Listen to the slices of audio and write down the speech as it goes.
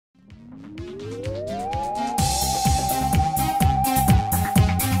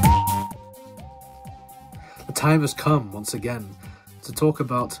time has come once again to talk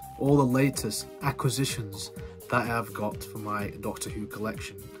about all the latest acquisitions that I have got for my Doctor Who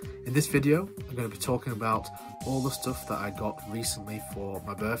collection. In this video, I'm going to be talking about all the stuff that I got recently for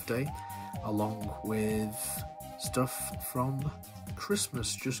my birthday, along with stuff from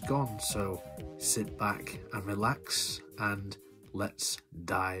Christmas just gone. So sit back and relax and let's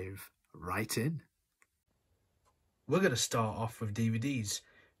dive right in. We're going to start off with DVDs.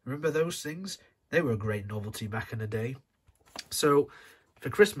 Remember those things? They were a great novelty back in the day. So for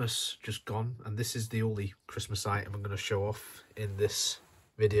Christmas just gone, and this is the only Christmas item I'm going to show off in this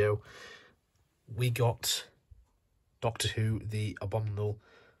video, we got Doctor Who The Abominable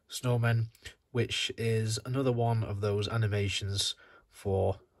Snowmen, which is another one of those animations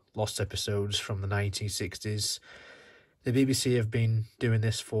for lost episodes from the 1960s. The BBC have been doing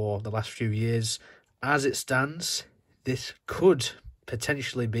this for the last few years. As it stands, this could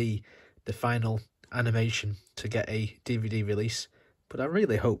potentially be the final animation to get a DVD release, but I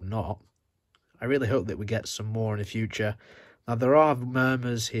really hope not. I really hope that we get some more in the future. Now, there are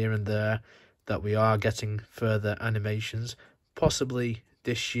murmurs here and there that we are getting further animations, possibly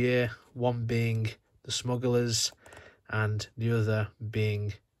this year, one being The Smugglers and the other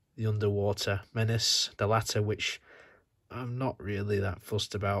being The Underwater Menace, the latter which I'm not really that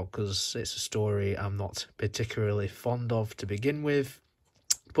fussed about because it's a story I'm not particularly fond of to begin with.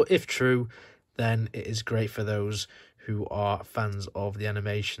 But if true, then it is great for those who are fans of the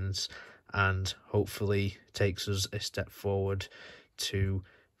animations and hopefully takes us a step forward to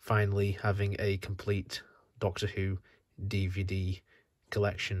finally having a complete Doctor Who DVD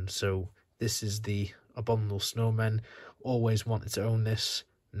collection. So this is the Abominable Snowmen. Always wanted to own this.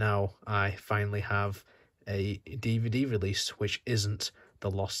 Now I finally have a DVD release which isn't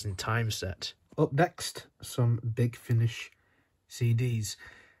the Lost in Time set. Up next, some Big Finish CDs.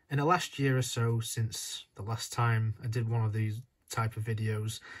 In the last year or so, since the last time I did one of these type of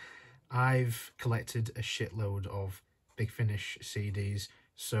videos, I've collected a shitload of Big Finish CDs.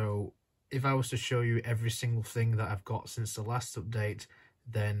 So if I was to show you every single thing that I've got since the last update,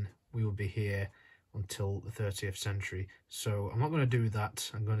 then we will be here until the 30th century. So I'm not going to do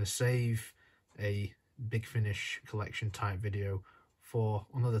that. I'm going to save a Big Finish collection type video for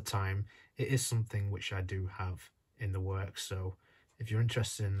another time. It is something which I do have in the works, so if you're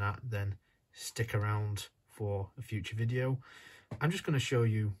interested in that, then stick around for a future video. I'm just going to show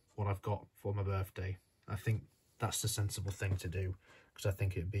you what I've got for my birthday. I think that's the sensible thing to do, because I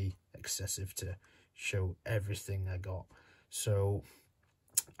think it'd be excessive to show everything I got. So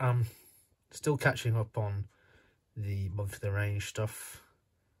I'm still catching up on the monthly range stuff,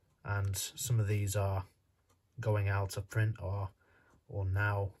 and some of these are going out of print or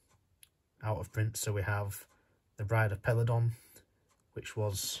now out of print. So we have The Bride of Peladon, which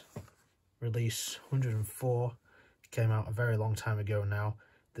was release 104, came out a very long time ago now.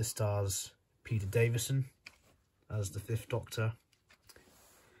 This stars Peter Davison as the Fifth Doctor.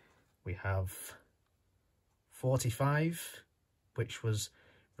 We have 45, which was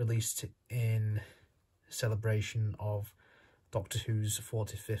released in celebration of Doctor Who's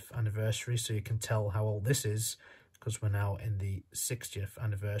 45th anniversary, so you can tell how old this is because we're now in the 60th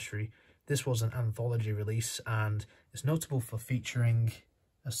anniversary. This was an anthology release and it's notable for featuring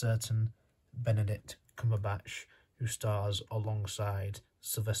a certain Benedict Cumberbatch, who stars alongside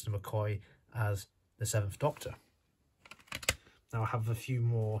Sylvester McCoy as the Seventh Doctor. Now I have a few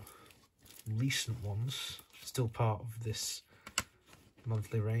more recent ones, still part of this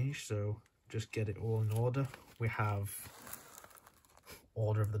monthly range, so just get it all in order. We have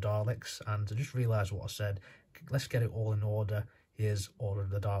Order of the Daleks, and I just realised what I said. Let's get it all in order. Here's Order of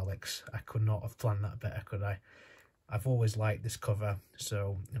the Daleks. I could not have planned that better, could I? I've always liked this cover,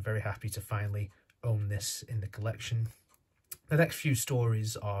 so I'm very happy to finally own this in the collection. The next few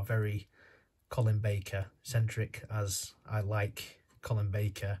stories are very Colin Baker centric, as I like Colin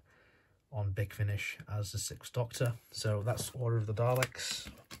Baker on Big Finish as the Sixth Doctor. So that's Order of the Daleks.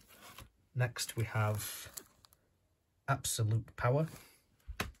 Next we have Absolute Power,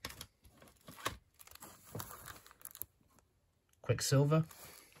 Quicksilver,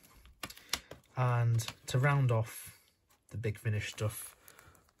 and to round off the Big Finish stuff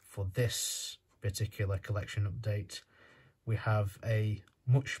for this particular collection update, we have a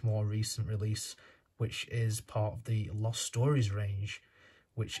much more recent release which is part of the Lost Stories range,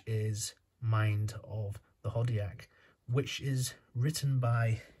 which is Mind of the Hodiak, which is written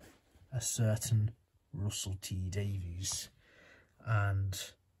by a certain Russell T Davies and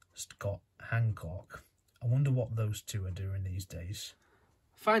Scott Hancock. I wonder what those two are doing these days.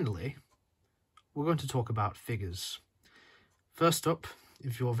 Finally, we're going to talk about figures. First up,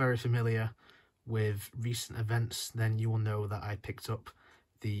 if you're very familiar with recent events, then you will know that I picked up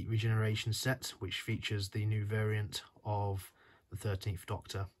the Regeneration set, which features the new variant of the 13th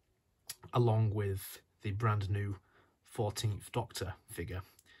Doctor, along with the brand new 14th Doctor figure.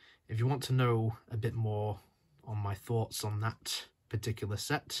 If you want to know a bit more on my thoughts on that particular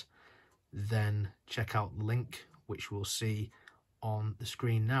set, then check out the link which we'll see on the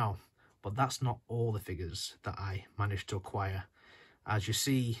screen now. But that's not all the figures that I managed to acquire. As you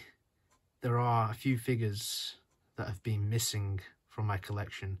see, there are a few figures that have been missing from my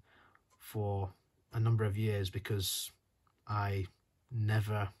collection for a number of years because I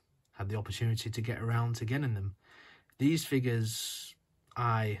never had the opportunity to get around to getting them. These figures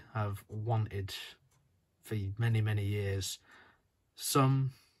I have wanted for many, many years.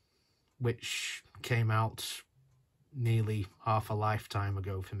 Some which came out nearly half a lifetime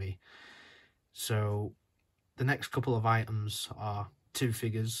ago for me. So the next couple of items are two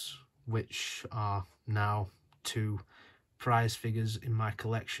figures which are now two prize figures in my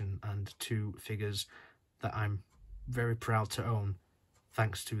collection, and two figures that I'm very proud to own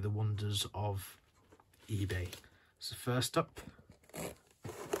thanks to the wonders of eBay. So first up,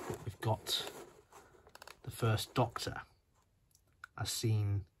 we've got the first Doctor as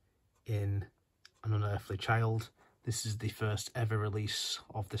seen in An Unearthly Child. This is the first ever release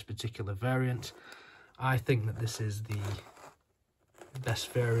of this particular variant. I think that this is the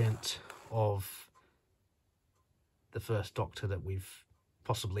best variant of the first Doctor that we've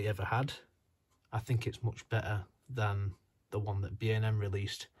possibly ever had. I think it's much better than the one that B&M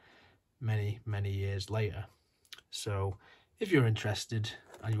released many, many years later. So if you're interested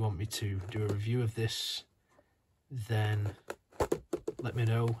and you want me to do a review of this, then let me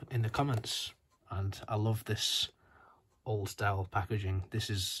know in the comments. And I love this old style packaging. This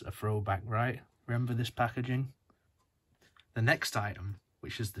is a throwback, right? Remember this packaging? The next item,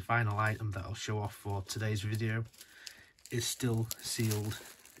 which is the final item that I'll show off for today's video, is still sealed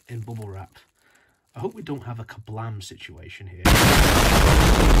in bubble wrap. I hope we don't have a kablam situation here.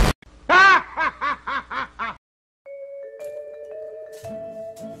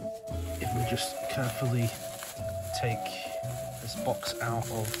 If we just carefully take this box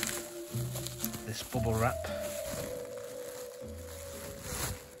out of this bubble wrap,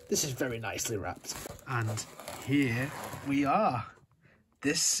 this is very nicely wrapped, and here we are.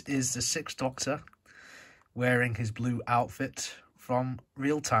 This is the 6th Doctor wearing his blue outfit from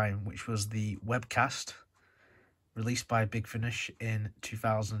Real Time, which was the webcast released by Big Finish in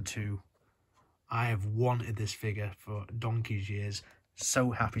 2002. I have wanted this figure for donkey's years.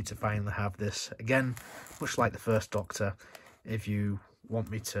 So happy to finally have this. Again, much like the first Doctor, if you want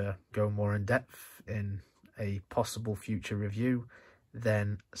me to go more in depth in a possible future review,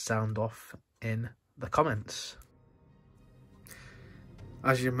 then sound off in the comments.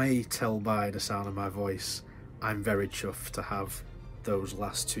 As you may tell by the sound of my voice, I'm very chuffed to have those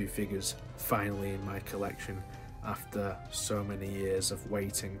last two figures finally in my collection after so many years of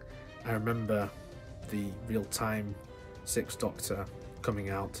waiting. I remember the Real Time 6th Doctor coming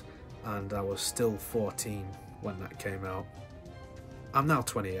out and I was still 14 when that came out. I'm now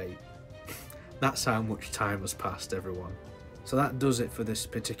 28. That's how much time has passed, everyone. So that does it for this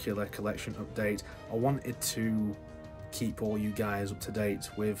particular collection update. I wanted to keep all you guys up to date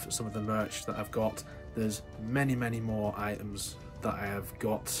with some of the merch that I've got. There's many, many more items that I have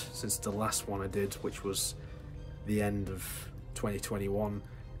got since the last one I did, which was the end of 2021.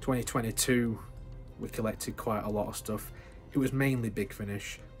 2022, we collected quite a lot of stuff. It was mainly Big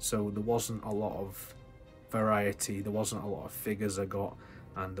Finish, so there wasn't a lot of variety, there wasn't a lot of figures I got,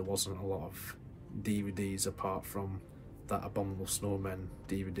 and there wasn't a lot of DVDs apart from that Abominable Snowmen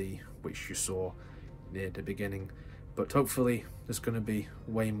DVD which you saw near the beginning. But hopefully there's going to be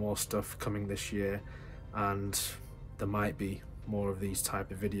way more stuff coming this year, and there might be more of these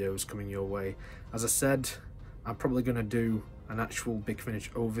type of videos coming your way. As I said, I'm probably going to do an actual Big Finish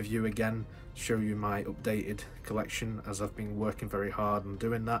overview again, show you my updated collection, as I've been working very hard on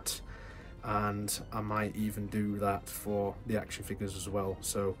doing that, and I might even do that for the action figures as well.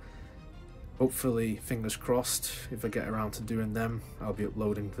 So hopefully, fingers crossed, if I get around to doing them, I'll be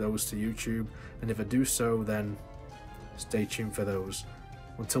uploading those to YouTube, and if I do so, then stay tuned for those.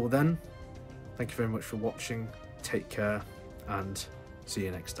 Until then, thank you very much for watching, take care, and see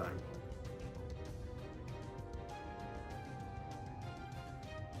you next time.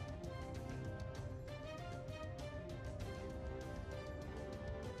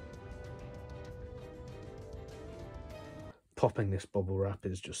 Popping this bubble wrap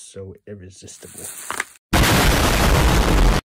is just so irresistible.